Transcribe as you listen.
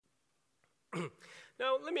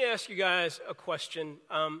Now, let me ask you guys a question.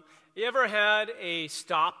 You ever had a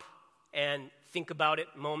stop and think about it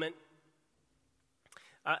moment?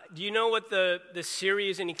 Do you know what the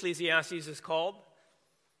series in Ecclesiastes is called?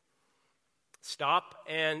 Stop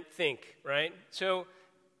and think, right? So,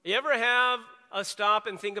 you ever have a stop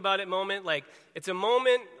and think about it moment? Like, it's a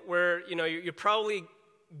moment where, you're probably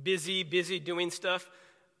busy doing stuff,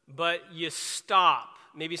 but you stop.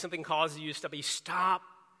 Maybe something causes you to stop, but you stop,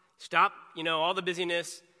 all the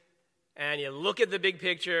busyness, and you look at the big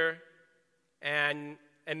picture, and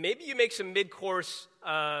maybe you make some mid-course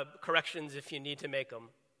corrections if you need to make them.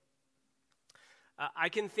 I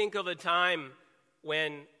can think of a time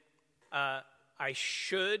when I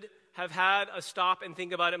should have had a stop and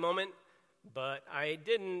think about it moment, but I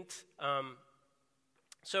didn't.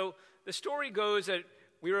 So the story goes that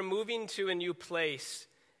we were moving to a new place,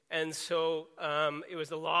 and so it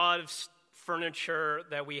was a lot of furniture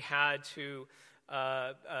that we had to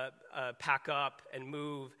pack up and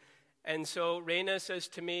move. And so Raina says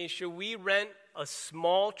to me, should we rent a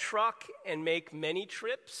small truck and make many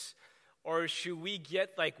trips? Or should we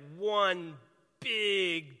get like one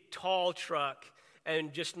big, tall truck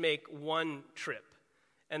and just make one trip?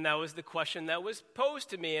 And that was the question that was posed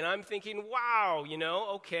to me. And I'm thinking, wow,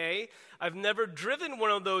 okay. I've never driven one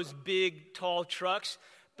of those big, tall trucks,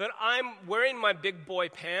 but I'm wearing my big boy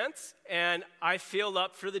pants, and I feel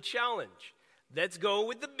up for the challenge. Let's go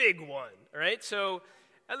with the big one, right? So,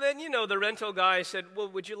 and then, the rental guy said, well,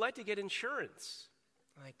 would you like to get insurance?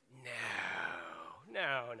 I'm like, no.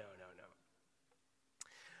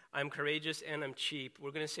 I'm courageous and I'm cheap.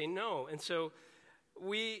 We're going to say no. And so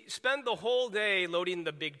we spend the whole day loading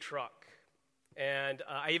the big truck. And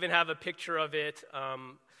I even have a picture of it.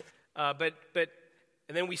 And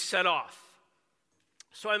then we set off.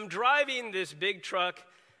 So I'm driving this big truck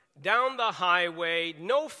down the highway,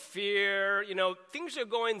 no fear, things are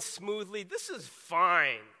going smoothly. This is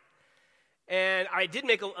fine. And I did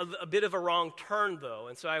make a bit of a wrong turn, though.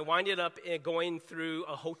 And so I winded up going through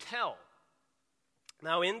a hotel.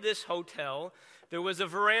 Now, in this hotel, there was a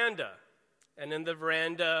veranda. And in the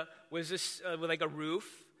veranda was this, like a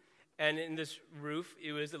roof. And in this roof,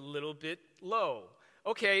 it was a little bit low.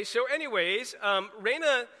 Okay, so anyways,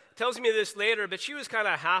 Raina tells me this later, but she was kind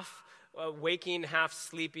of half waking, half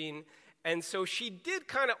sleeping. And so she did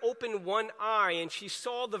kind of open one eye, and she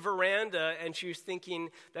saw the veranda, and she was thinking,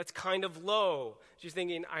 that's kind of low. She's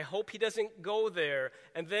thinking, I hope he doesn't go there.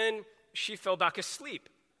 And then she fell back asleep.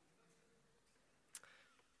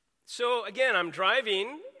 So again, I'm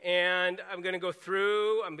driving, and I'm going to go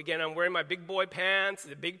through. I'm wearing my big boy pants,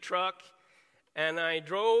 the big truck, and I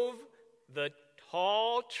drove the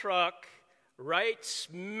tall truck right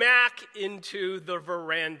smack into the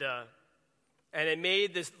veranda. And it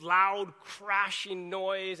made this loud crashing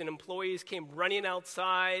noise, and employees came running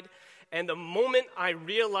outside. And the moment I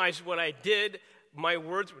realized what I did, my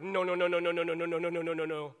words were, no. And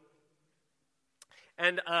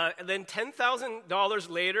then $10,000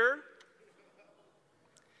 later,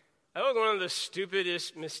 that was one of the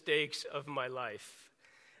stupidest mistakes of my life.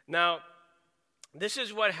 Now, this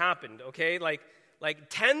is what happened, okay? Like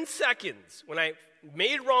 10 seconds, when I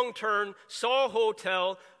made wrong turn, saw a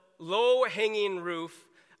hotel, low-hanging roof,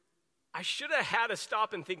 I should have had a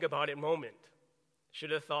stop and think about it moment.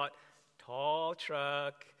 Should have thought, tall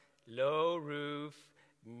truck, low roof,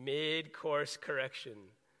 mid-course correction.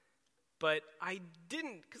 But I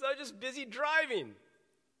didn't, because I was just busy driving.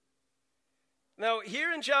 Now,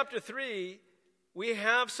 here in chapter 3, we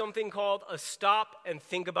have something called a stop and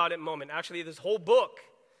think about it moment. Actually, this whole book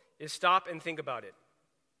is stop and think about it.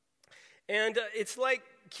 And it's like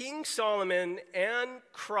King Solomon and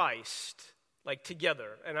Christ, like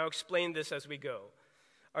together, and I'll explain this as we go,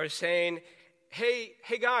 are saying, hey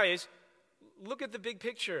guys, look at the big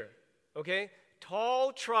picture, okay?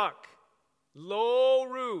 Tall truck, low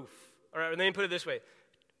roof. All right, let me put it this way.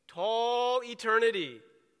 Tall eternity,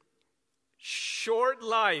 short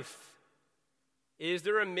life. Is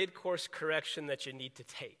there a mid-course correction that you need to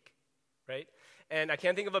take, right? And I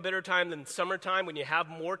can't think of a better time than summertime, when you have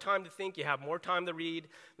more time to think, you have more time to read,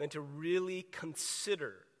 than to really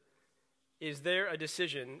consider, is there a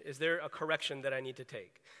decision, is there a correction that I need to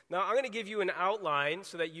take? Now, I'm going to give you an outline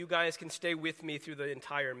so that you guys can stay with me through the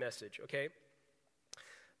entire message, okay?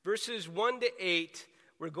 Verses 1 to 8,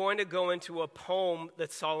 we're going to go into a poem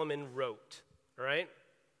that Solomon wrote, all right?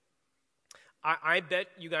 I bet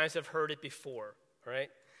you guys have heard it before, all right?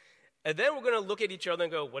 And then we're going to look at each other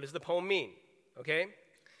and go, what does the poem mean? Okay?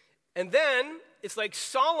 And then it's like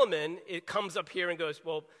Solomon, it comes up here and goes,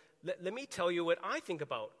 well, let me tell you what I think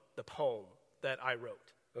about the poem that I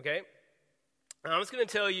wrote. Okay? And I'm just going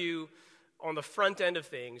to tell you on the front end of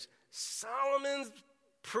things, Solomon's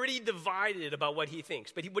pretty divided about what he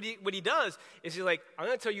thinks. But what he does is he's like, I'm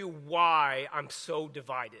going to tell you why I'm so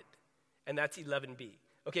divided. And that's 11b.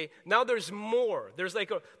 Okay, now there's more. There's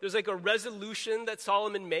like a resolution that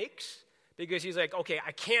Solomon makes because he's like, okay,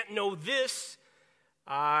 I can't know this.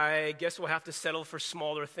 I guess we'll have to settle for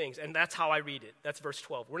smaller things. And that's how I read it. That's verse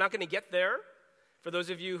 12. We're not going to get there. For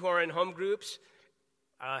those of you who are in home groups,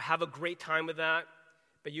 have a great time with that.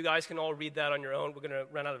 But you guys can all read that on your own. We're going to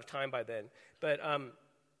run out of time by then. But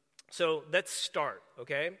so let's start,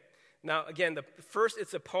 okay? Now, again, first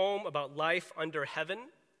it's a poem about life under heaven,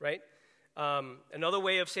 right? Another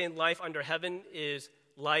way of saying life under heaven is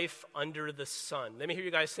life under the sun. Let me hear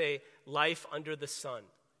you guys say life under the sun.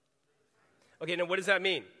 Okay, now what does that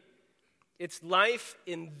mean? It's life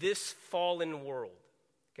in this fallen world,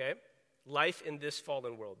 okay? Life in this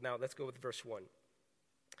fallen world. Now, let's go with verse 1.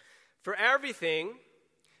 For everything,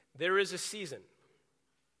 there is a season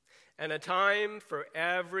and a time for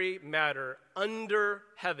every matter under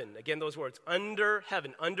heaven. Again, those words, under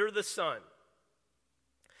heaven, under the sun.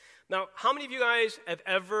 Now, how many of you guys have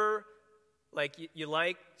ever, you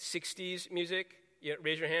like 60s music?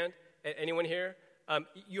 Raise your hand. Anyone here?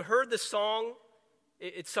 You heard the song?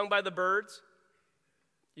 It's sung by the Byrds.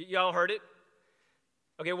 Y'all heard it?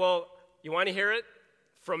 Okay, well, you want to hear it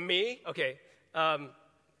from me? Okay.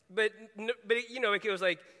 But it goes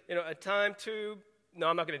like, a time to... No,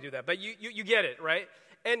 I'm not going to do that. But you get it, right?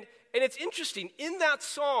 And it's interesting. In that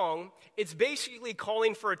song, it's basically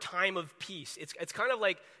calling for a time of peace. It's kind of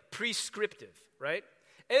like prescriptive, right?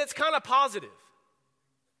 And it's kind of positive.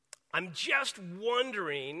 I'm just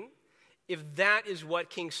wondering if that is what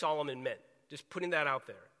King Solomon meant. Just putting that out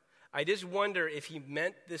there. I just wonder if he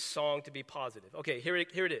meant this song to be positive. Okay, here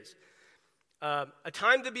it is. A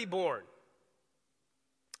time to be born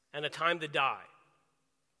and a time to die.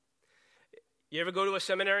 You ever go to a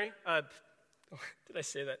seminary? Did I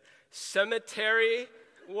say that? Cemetery?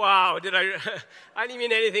 Wow, I didn't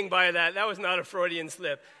mean anything by that. That was not a Freudian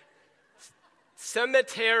slip.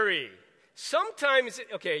 Cemetery. Sometimes,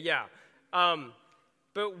 okay, yeah.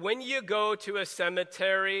 But when you go to a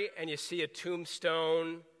cemetery and you see a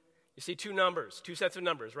tombstone, you see two sets of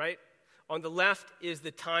numbers, right? On the left is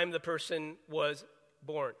the time the person was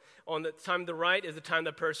born. On the time the right is the time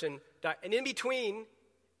the person died. And in between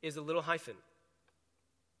is a little hyphen.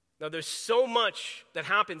 Now, there's so much that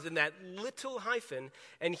happens in that little hyphen.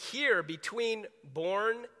 And here, between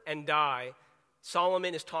born and die,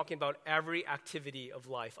 Solomon is talking about every activity of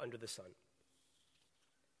life under the sun.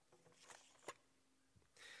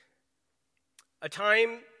 A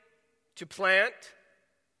time to plant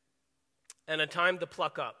and a time to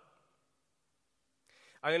pluck up.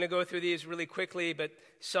 I'm going to go through these really quickly, but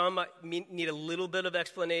some need a little bit of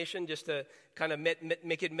explanation just to kind of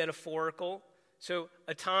make it metaphorical. So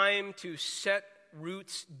a time to set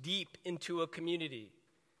roots deep into a community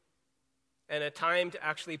and a time to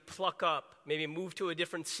actually pluck up, maybe move to a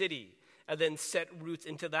different city and then set roots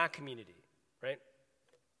into that community, right?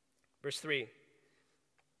 Verse 3,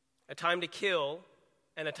 a time to kill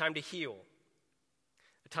and a time to heal,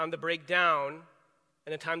 a time to break down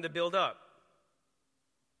and a time to build up.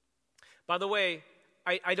 By the way,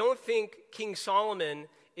 I don't think King Solomon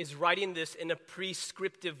is writing this in a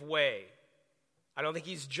prescriptive way. I don't think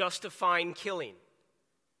he's justifying killing.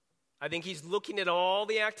 I think he's looking at all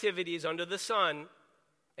the activities under the sun,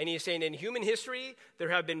 and he's saying in human history, there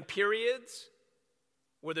have been periods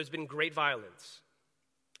where there's been great violence,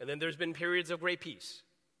 and then there's been periods of great peace.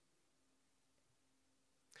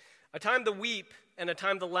 A time to weep and a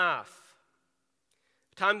time to laugh,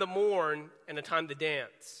 a time to mourn and a time to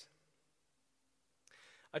dance,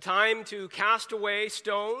 a time to cast away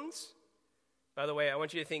stones. By the way, I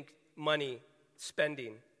want you to think money,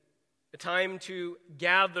 spending. A time to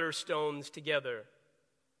gather stones together.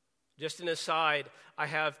 Just an aside, I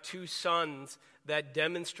have two sons that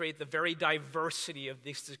demonstrate the very diversity of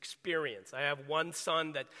this experience. I have one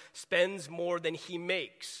son that spends more than he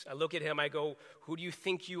makes. I look at him, I go, who do you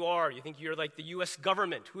think you are? You think you're like the U.S.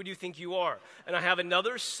 government? Who do you think you are? And I have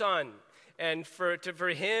another son, and for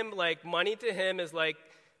him, like money to him is like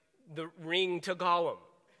the ring to Gollum.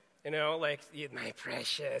 Like, my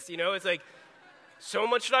precious, it's like so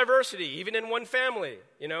much diversity, even in one family,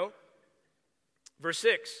 Verse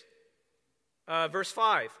 6. Verse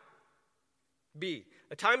 5, B,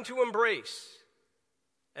 a time to embrace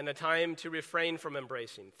and a time to refrain from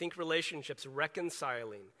embracing. Think relationships,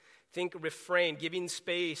 reconciling. Think refrain, giving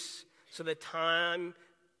space so that time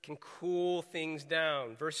can cool things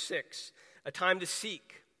down. Verse 6, a time to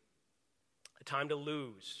seek, a time to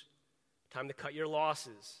lose, a time to cut your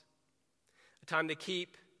losses, a time to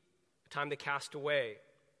keep, a time to cast away,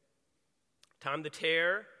 time to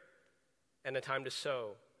tear, and a time to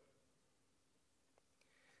sow.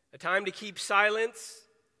 A time to keep silence,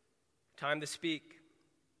 time to speak.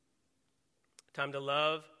 A time to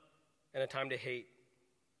love, and a time to hate.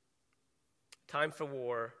 A time for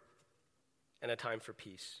war, and a time for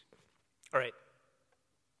peace. All right.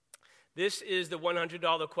 This is the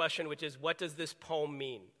 $100 question, which is, what does this poem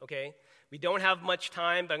mean? Okay? We don't have much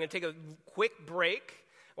time, but I'm going to take a quick break.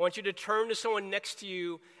 I want you to turn to someone next to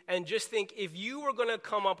you and just think, if you were going to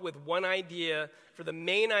come up with one idea for the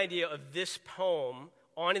main idea of this poem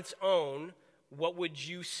on its own, what would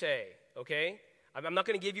you say? Okay? I'm not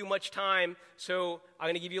going to give you much time, so I'm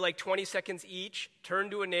going to give you like 20 seconds each. Turn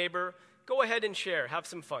to a neighbor. Go ahead and share. Have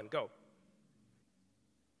some fun. Go.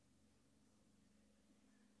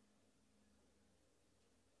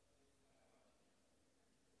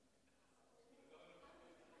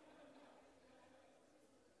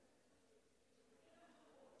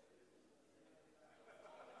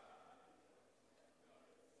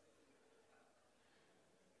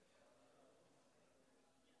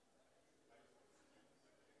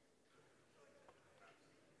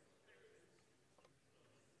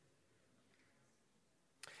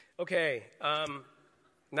 Okay,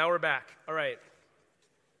 now we're back. All right.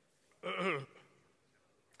 All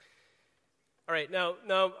right, now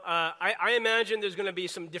I imagine there's going to be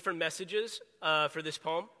some different messages for this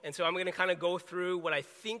poem, and so I'm going to kind of go through what I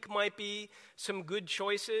think might be some good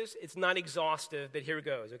choices. It's not exhaustive, but here it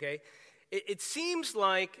goes, okay? It seems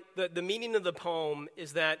like the meaning of the poem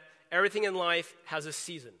is that everything in life has a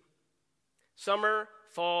season. Summer,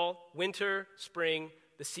 fall, winter, spring,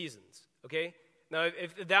 the seasons, okay? Now,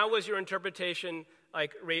 if that was your interpretation,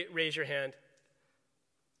 like, raise your hand.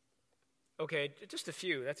 Okay, just a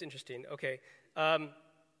few. That's interesting. Okay.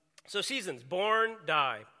 So seasons: born,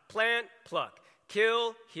 die, plant, pluck,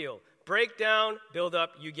 kill, heal, break down, build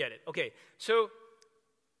up. You get it. Okay. So,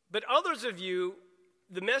 but others of you,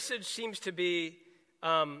 the message seems to be,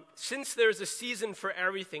 since there's a season for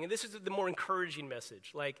everything, and this is the more encouraging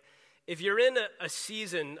message. Like, if you're in a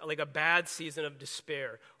season, like a bad season of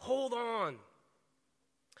despair, hold on.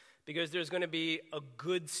 Because there's going to be a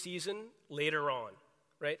good season later on,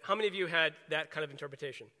 right? How many of you had that kind of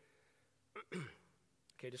interpretation?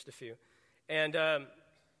 Okay, just a few. And then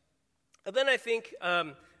I think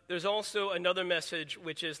there's also another message,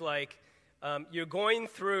 which is like you're going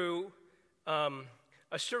through a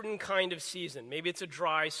certain kind of season. Maybe it's a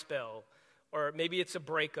dry spell, or maybe it's a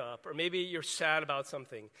breakup, or maybe you're sad about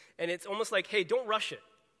something. And it's almost like, hey, don't rush it.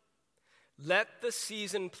 Let the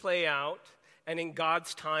season play out. And in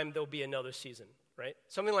God's time, there'll be another season, right?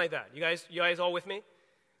 Something like that. You guys all with me?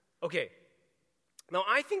 Okay. Now,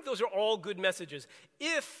 I think those are all good messages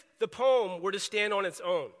if the poem were to stand on its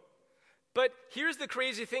own. But here's the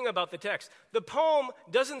crazy thing about the text. The poem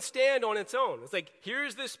doesn't stand on its own. It's like,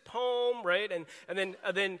 here's this poem, right? And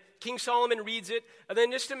then King Solomon reads it. And then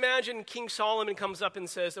just imagine King Solomon comes up and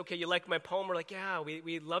says, okay, you like my poem? We're like, yeah,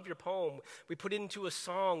 we love your poem. We put it into a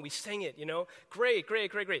song. We sang it, you know? Great.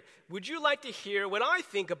 Would you like to hear what I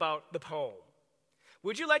think about the poem?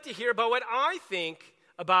 Would you like to hear about what I think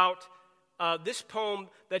about this poem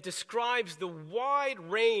that describes the wide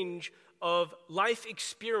range of life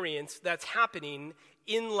experience that's happening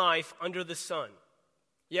in life under the sun?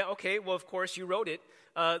 Yeah, okay, well, of course, you wrote it.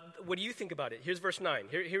 What do you think about it? Here's verse 9.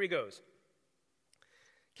 Here he goes.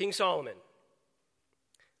 King Solomon.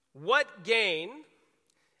 What gain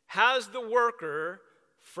has the worker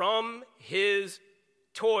from his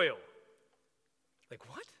toil? Like,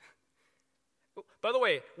 what? By the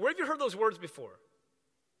way, where have you heard those words before?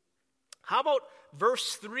 How about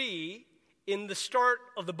verse 3 in the start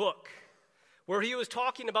of the book, where he was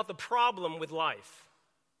talking about the problem with life?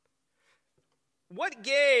 What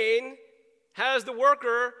gain has the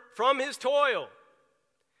worker from his toil?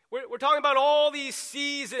 We're talking about all these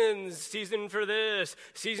seasons, season for this,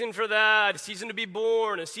 season for that, season to be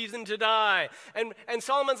born, a season to die. And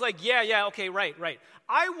Solomon's like, yeah, okay, right.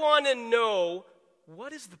 I want to know,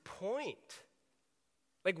 what is the point?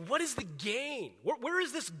 Like, what is the gain? Where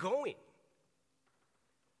is this going?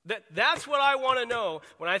 That's what I want to know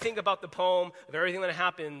when I think about the poem of everything that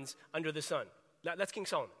happens under the sun. That's King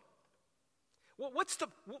Solomon. What's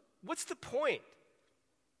the point?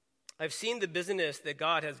 I've seen the business that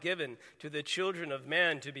God has given to the children of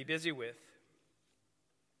man to be busy with.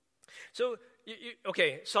 So,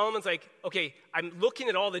 okay, Solomon's like, okay, I'm looking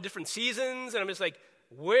at all the different seasons, and I'm just like,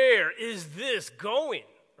 where is this going,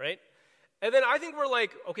 right? And then I think we're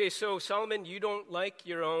like, okay, so Solomon, you don't like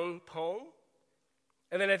your own poem?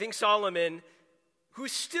 And then I think Solomon,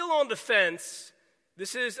 who's still on the fence,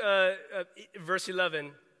 this is verse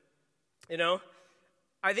 11. You know,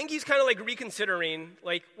 I think he's kind of like reconsidering,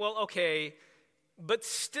 like, well, okay, but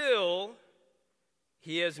still,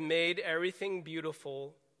 he has made everything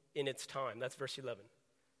beautiful in its time. That's verse 11.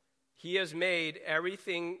 He has made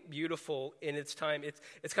everything beautiful in its time.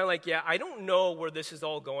 It's kind of like, yeah, I don't know where this is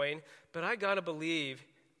all going, but I got to believe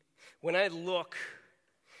when I look,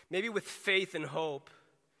 maybe with faith and hope,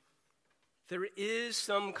 there is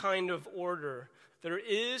some kind of order. There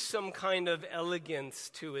is some kind of elegance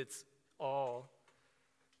to it all.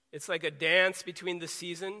 It's like a dance between the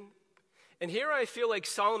season. And here I feel like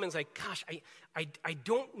Solomon's like, gosh, I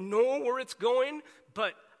don't know where it's going,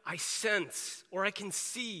 but I sense or I can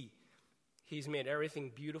see he's made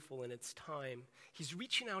everything beautiful in its time. He's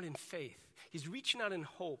reaching out in faith. He's reaching out in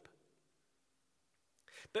hope.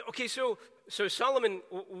 But okay, so Solomon,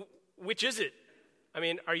 which is it? I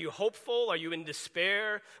mean, are you hopeful? Are you in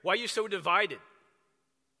despair? Why are you so divided?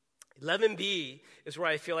 11b is where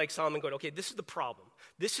I feel like Solomon going, okay, this is the problem.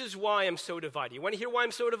 This is why I'm so divided. You want to hear why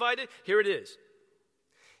I'm so divided? Here it is.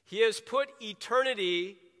 He has put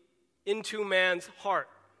eternity into man's heart.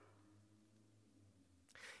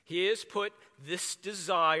 He has put this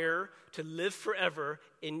desire to live forever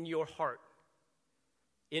in your heart,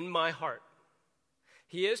 in my heart.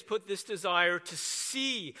 He has put this desire to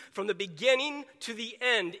see from the beginning to the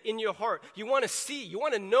end in your heart. You want to see, you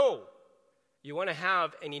want to know. You want to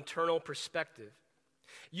have an eternal perspective.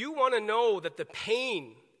 You want to know that the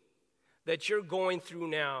pain that you're going through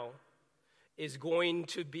now is going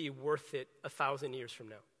to be worth it 1,000 years from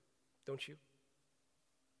now. Don't you?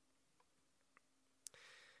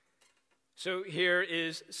 So here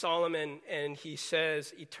is Solomon, and he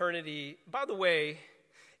says eternity. By the way,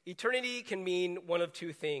 eternity can mean one of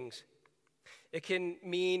two things. It can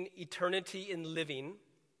mean eternity in living,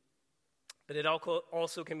 but it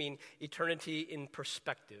also can mean eternity in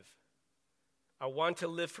perspective. I want to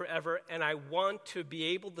live forever, and I want to be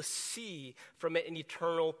able to see from an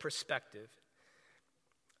eternal perspective.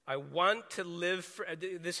 I want to live for,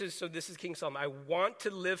 this is King Solomon. I want to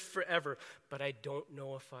live forever, but I don't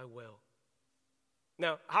know if I will.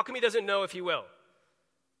 Now, how come he doesn't know if he will?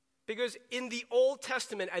 Because in the Old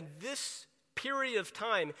Testament, at this period of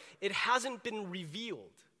time, it hasn't been revealed.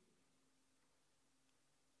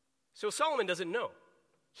 So Solomon doesn't know.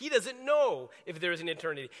 He doesn't know if there is an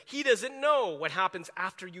eternity. He doesn't know what happens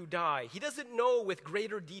after you die. He doesn't know with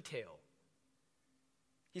greater detail.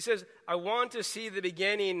 He says, I want to see the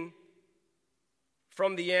beginning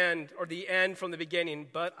from the end, or the end from the beginning,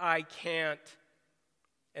 but I can't.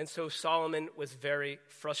 And so Solomon was very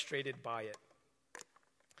frustrated by it.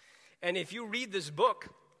 And if you read this book,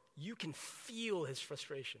 you can feel his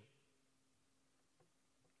frustration.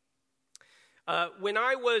 When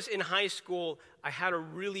I was in high school, I had a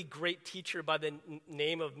really great teacher by the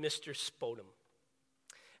name of Mr. Spodum.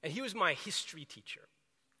 And he was my history teacher,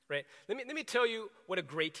 right? Let me tell you what a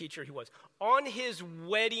great teacher he was. On his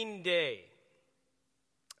wedding day,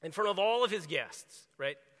 in front of all of his guests,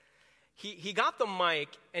 right? He got the mic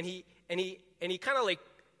and he kind of like,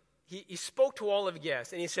 he spoke to all of the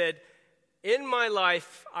guests and he said, in my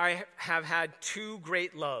life, I have had two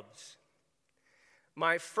great loves.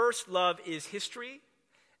 My first love is history,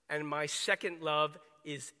 and my second love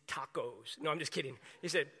is tacos. No, I'm just kidding. He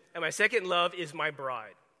said, and my second love is my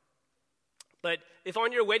bride. But if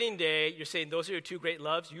on your wedding day, you're saying those are your two great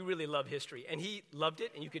loves, you really love history. And he loved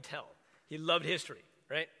it, and you could tell. He loved history,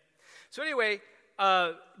 right? So anyway,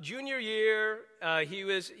 junior year, he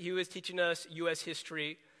was teaching us U.S.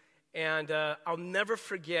 history, and I'll never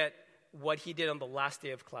forget what he did on the last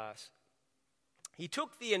day of class. He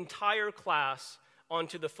took the entire class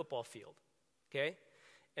onto the football field, okay?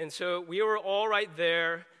 And so we were all right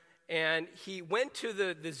there, and he went to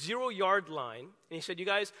the 0-yard line, and he said, you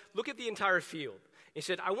guys, look at the entire field. He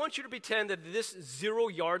said, I want you to pretend that this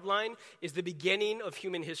 0-yard line is the beginning of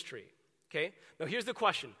human history, okay? Now here's the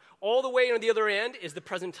question. All the way on the other end is the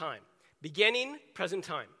present time. Beginning, present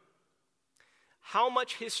time. How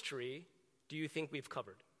much history do you think we've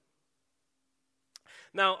covered?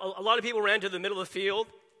 Now, a lot of people ran to the middle of the field,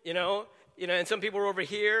 and some people were over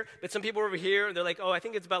here, but some people were over here, and they're like, oh, I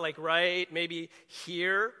think it's about like right, maybe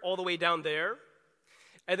here, all the way down there.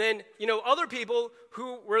 And then, other people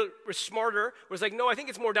who were smarter was like, no, I think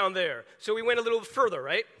it's more down there. So we went a little further,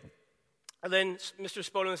 right? And then Mr.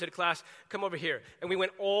 Spodum said, class, come over here. And we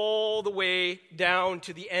went all the way down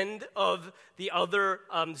to the end of the other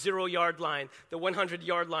 0-yard line, the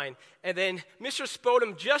 100-yard line. And then Mr.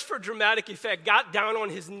 Spodum, just for dramatic effect, got down on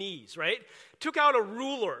his knees, right? Took out a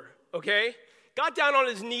ruler, okay? Got down on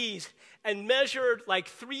his knees and measured like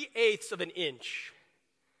 3/8 of an inch.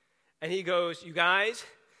 And he goes, you guys,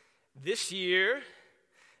 this year,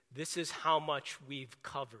 this is how much we've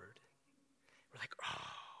covered. We're like, oh.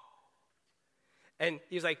 And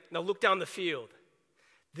he's like, now look down the field.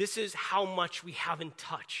 This is how much we haven't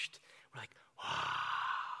touched. We're like, wow.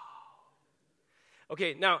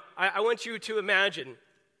 Okay, now I want you to imagine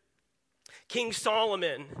King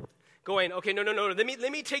Solomon going, okay, no, let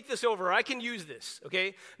me take this over. I can use this,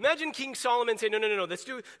 okay? Imagine King Solomon saying, no, let's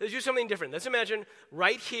do something different. Let's imagine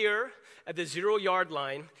right here at the 0-yard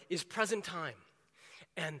line is present time,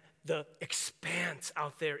 and the expanse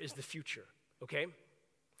out there is the future, okay?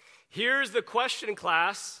 Here's the question,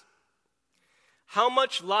 class. How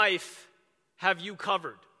much life have you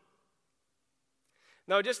covered?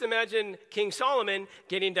 Now, just imagine King Solomon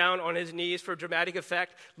getting down on his knees for dramatic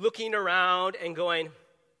effect, looking around and going,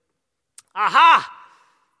 aha!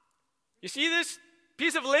 You see this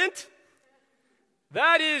piece of lint?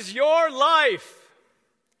 That is your life.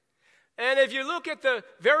 And if you look at the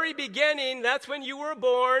very beginning, that's when you were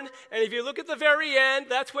born. And if you look at the very end,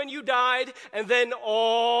 that's when you died. And then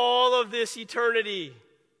all of this eternity.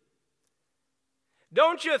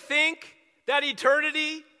 Don't you think that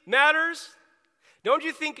eternity matters? Don't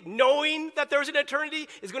you think knowing that there's an eternity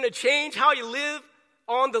is going to change how you live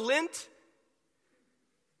on the lint?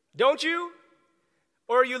 Don't you?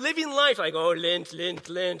 Or are you living life like, oh, lint,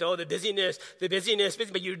 oh, the busyness,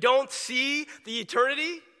 but you don't see the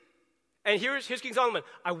eternity? And here's King Solomon.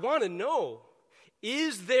 I want to know,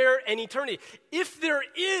 is there an eternity? If there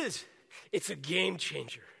is, it's a game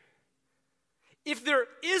changer. If there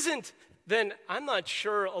isn't, then I'm not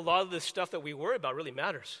sure a lot of the stuff that we worry about really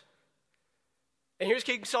matters. And here's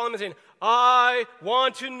King Solomon saying, I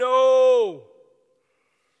want to know.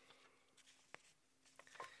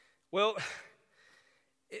 Well,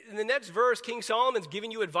 in the next verse, King Solomon's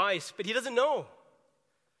giving you advice, but he doesn't know.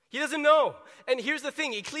 He doesn't know. And here's the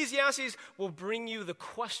thing, Ecclesiastes will bring you the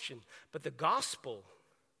question, but the Gospels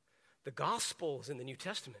in the New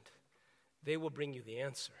Testament, they will bring you the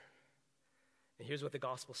answer. And here's what the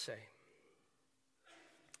Gospels say.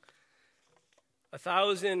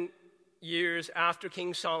 1,000 years after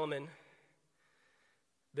King Solomon,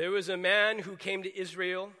 there was a man who came to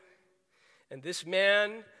Israel, and this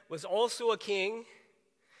man was also a king,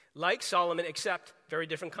 like Solomon, except very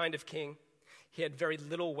different kind of king. He had very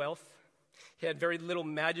little wealth. He had very little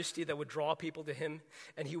majesty that would draw people to him,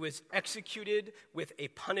 and he was executed with a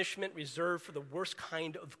punishment reserved for the worst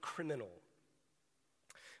kind of criminal.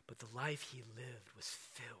 But the life he lived was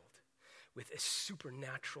filled with a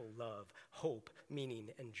supernatural love, hope, meaning,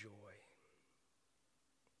 and joy.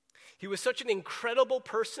 He was such an incredible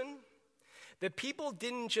person that people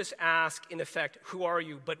didn't just ask, in effect, who are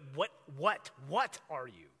you, but what are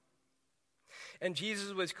you? And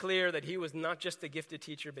Jesus was clear that he was not just a gifted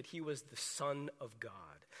teacher, but he was the Son of God.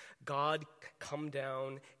 God come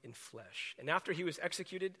down in flesh. And after he was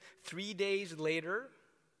executed, 3 days later,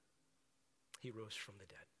 he rose from the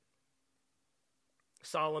dead.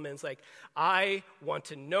 Solomon's like, I want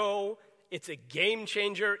to know. It's a game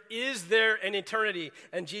changer. Is there an eternity?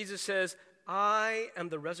 And Jesus says, I am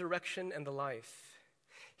the resurrection and the life.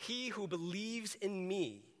 He who believes in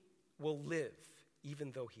me will live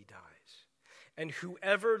even though he dies. And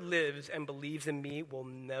whoever lives and believes in me will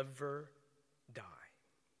never die.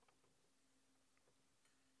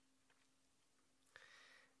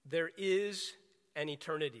 There is an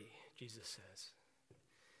eternity, Jesus says.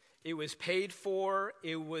 It was paid for,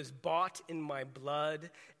 it was bought in my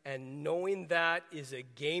blood, and knowing that is a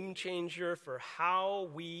game changer for how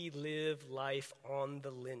we live life on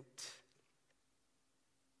the lint.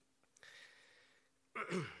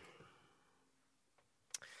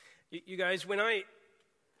 You guys, when I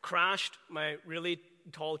crashed my really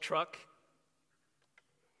tall truck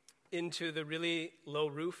into the really low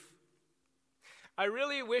roof, I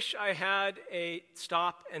really wish I had a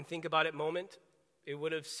stop and think about it moment. It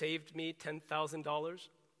would have saved me $10,000.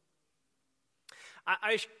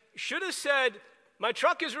 I should have said, my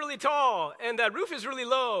truck is really tall and that roof is really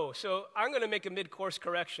low, so I'm going to make a mid-course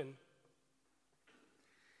correction.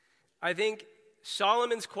 I think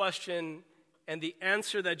Solomon's question and the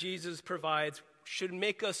answer that Jesus provides should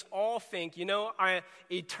make us all think,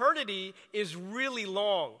 eternity is really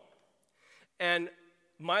long, and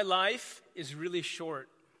my life is really short.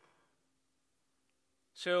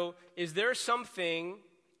 So, is there something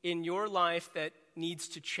in your life that needs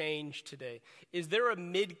to change today? Is there a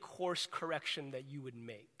mid-course correction that you would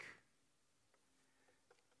make?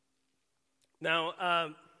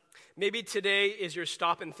 Now, maybe today is your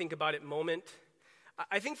stop and think about it moment.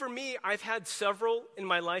 I think for me, I've had several in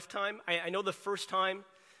my lifetime. I know the first time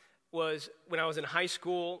was when I was in high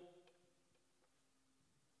school.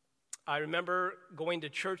 I remember going to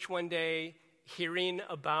church one day, hearing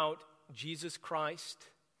about Jesus Christ,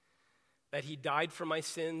 that he died for my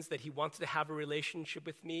sins, that he wants to have a relationship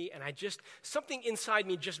with me, and something inside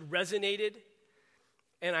me just resonated,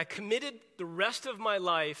 and I committed the rest of my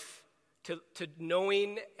life to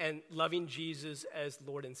knowing and loving Jesus as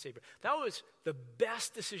Lord and Savior. That was the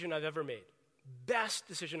best decision I've ever made. Best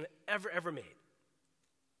decision ever made.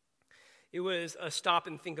 It was a stop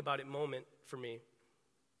and think about it moment for me.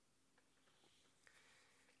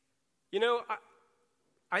 You know,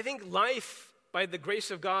 I think life, by the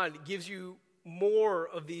grace of God, gives you more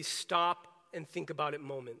of these stop and think about it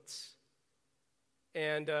moments.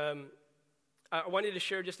 And I wanted to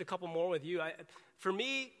share just a couple more with you. For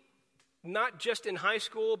me, not just in high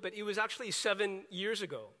school, but it was actually 7 years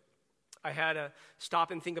ago, I had a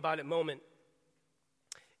stop and think about it moment.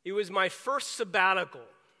 It was my first sabbatical.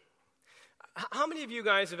 How many of you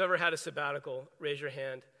guys have ever had a sabbatical? Raise your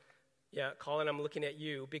hand. Yeah, Colin, I'm looking at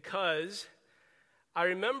you, because I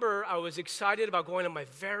remember I was excited about going on my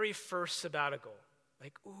very first sabbatical.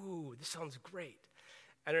 Like, ooh, this sounds great.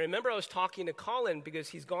 And I remember I was talking to Colin because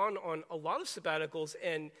he's gone on a lot of sabbaticals,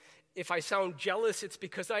 and if I sound jealous, it's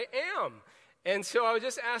because I am. And so I was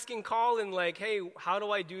just asking Colin, like, hey, how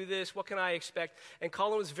do I do this? What can I expect? And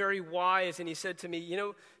Colin was very wise, and he said to me, you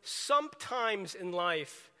know, sometimes in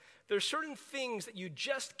life, there's certain things that you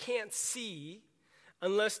just can't see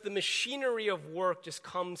unless the machinery of work just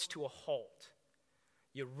comes to a halt.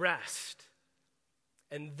 You rest.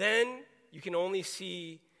 And then you can only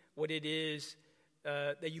see what it is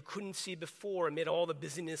that you couldn't see before amid all the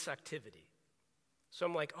busyness activity. So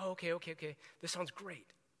I'm like, oh, okay. This sounds great.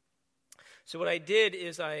 So what I did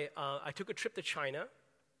is I took a trip to China.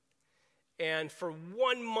 And for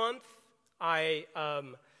 1 month, I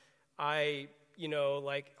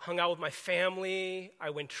hung out with my family. I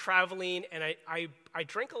went traveling, and I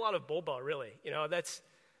drank a lot of boba, really. You know, that's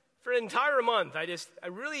for an entire month. I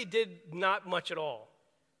really did not much at all.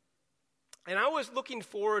 And I was looking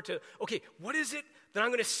forward to, okay, what is it that I'm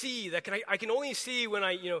going to see that I can only see when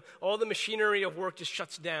all the machinery of work just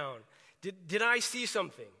shuts down? Did I see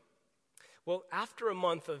something? Well, after a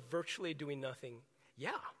month of virtually doing nothing,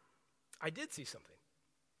 yeah, I did see something.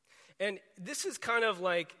 And this is kind of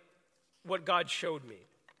like what God showed me.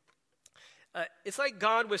 It's like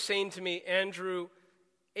God was saying to me, Andrew,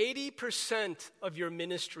 80% of your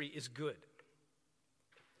ministry is good.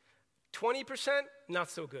 20%, not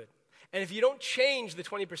so good. And if you don't change the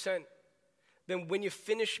 20%, then when you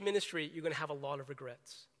finish ministry, you're going to have a lot of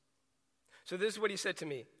regrets. So this is what he said to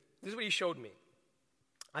me. This is what he showed me.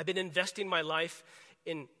 I've been investing my life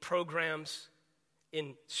in programs,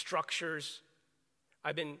 in structures.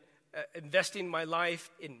 I've been investing my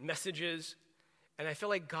life in messages. And I feel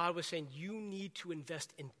like God was saying, you need to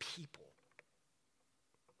invest in people.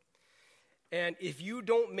 And if you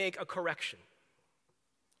don't make a correction,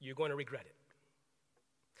 you're going to regret it.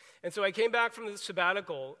 And so I came back from the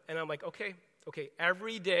sabbatical, and I'm like, okay,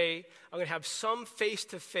 every day I'm going to have some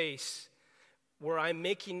face-to-face where I'm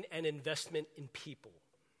making an investment in people.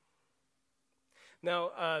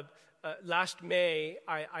 Now, last May,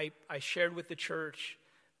 I shared with the church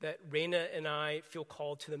that Raina and I feel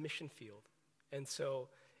called to the mission field. And so,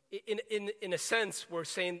 in a sense, we're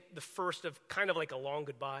saying the first of kind of like a long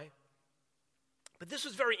goodbye. But this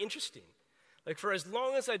was very interesting. Like, for as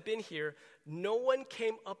long as I've been here, no one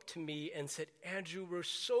came up to me and said, Andrew, we're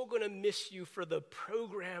so going to miss you for the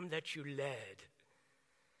program that you led.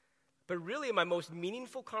 But really, my most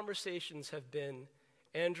meaningful conversations have been,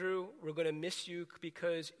 Andrew, we're going to miss you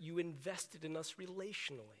because you invested in us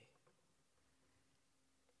relationally.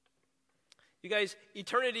 You guys,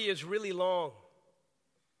 eternity is really long.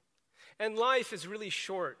 And life is really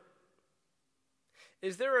short.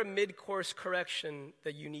 Is there a mid-course correction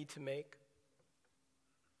that you need to make?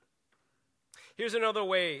 Here's another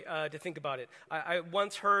way to think about it. I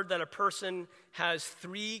once heard that a person has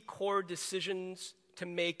 3 core decisions to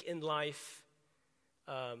make in life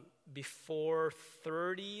before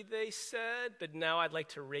 30, they said, but now I'd like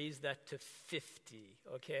to raise that to 50,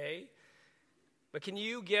 okay? But can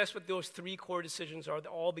you guess what those 3 core decisions are? They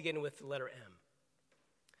all begin with the letter M.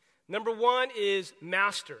 Number 1 is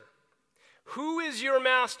master. Who is your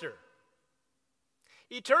master?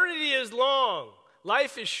 Eternity is long.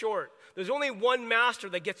 Life is short. There's only one master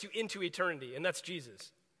that gets you into eternity, and that's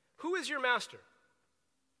Jesus. Who is your master?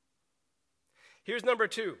 Here's number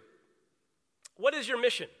 2. What is your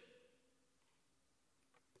mission?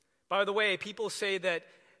 By the way, people say that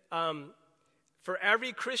for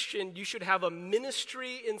every Christian, you should have a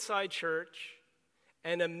ministry inside church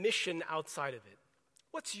and a mission outside of it.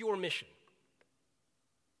 What's your mission?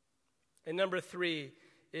 And number 3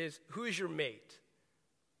 is, who is your mate?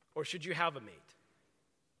 Or should you have a mate?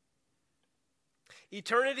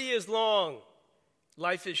 Eternity is long,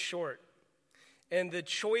 life is short. And the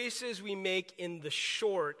choices we make in the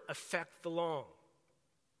short affect the long.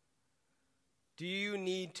 Do you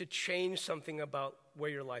need to change something about where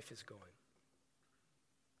your life is going?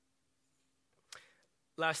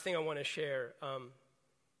 Last thing I want to share.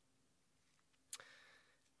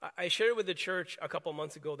 I shared with the church a couple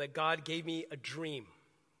months ago that God gave me a dream.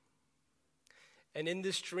 And in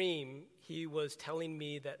this dream, he was telling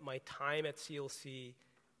me that my time at CLC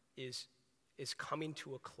is coming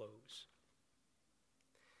to a close.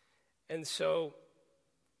 And so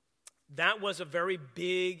that was a very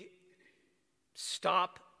big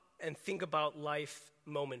stop and think about life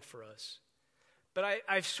moment for us. But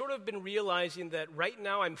I've sort of been realizing that right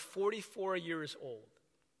now I'm 44 years old.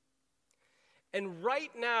 And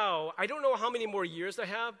right now, I don't know how many more years I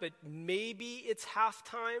have, but maybe it's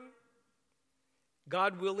halftime.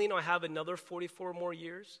 God willing, I'll have another 44 more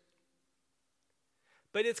years.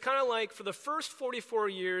 But it's kind of like for the first 44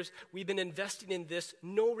 years, we've been investing in this,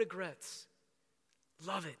 no regrets.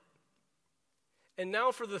 Love it. And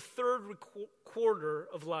now for the third quarter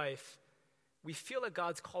of life, we feel that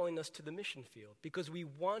God's calling us to the mission field because we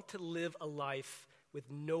want to live a life with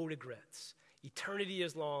no regrets. Eternity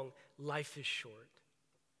is long, life is short.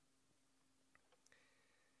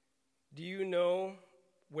 Do you know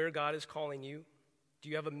where God is calling you? Do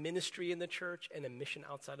you have a ministry in the church and a mission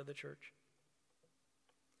outside of the church?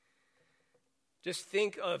 Just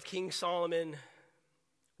think of King Solomon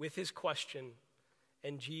with his question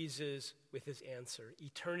and Jesus with his answer.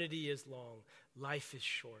 Eternity is long, life is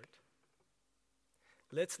short.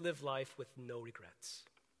 Let's live life with no regrets.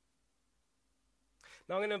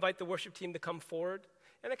 Now I'm going to invite the worship team to come forward.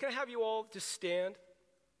 And can I have you all just stand?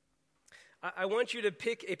 I want you to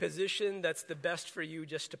pick a position that's the best for you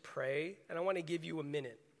just to pray. And I want to give you a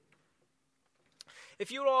minute.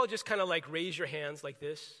 If you would all just kind of like raise your hands like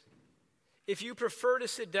this. If you prefer to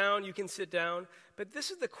sit down, you can sit down. But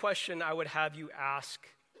this is the question I would have you ask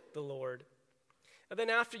the Lord. And then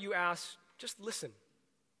after you ask, just listen.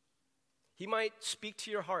 He might speak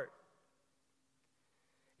to your heart.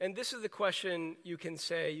 And this is the question you can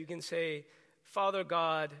say. You can say, Father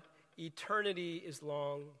God, eternity is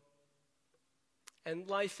long and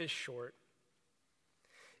life is short.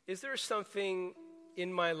 Is there something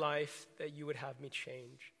in my life that you would have me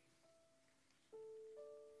change?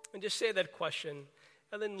 And just say that question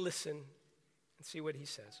and then listen and see what he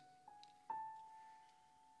says.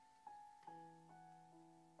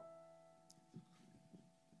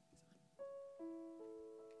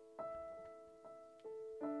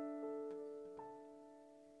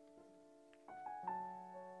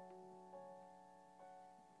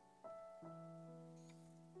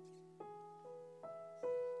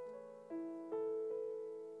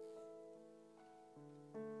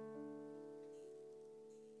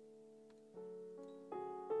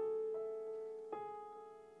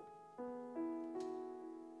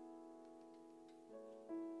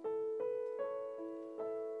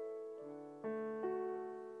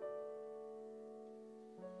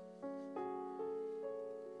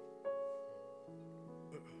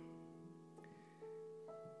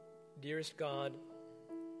 Dearest God,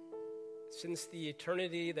 since the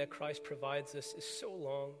eternity that Christ provides us is so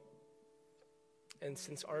long, and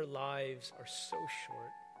since our lives are so short,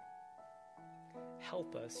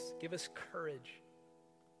 help us, give us courage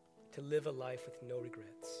to live a life with no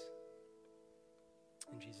regrets.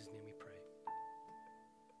 In Jesus' name we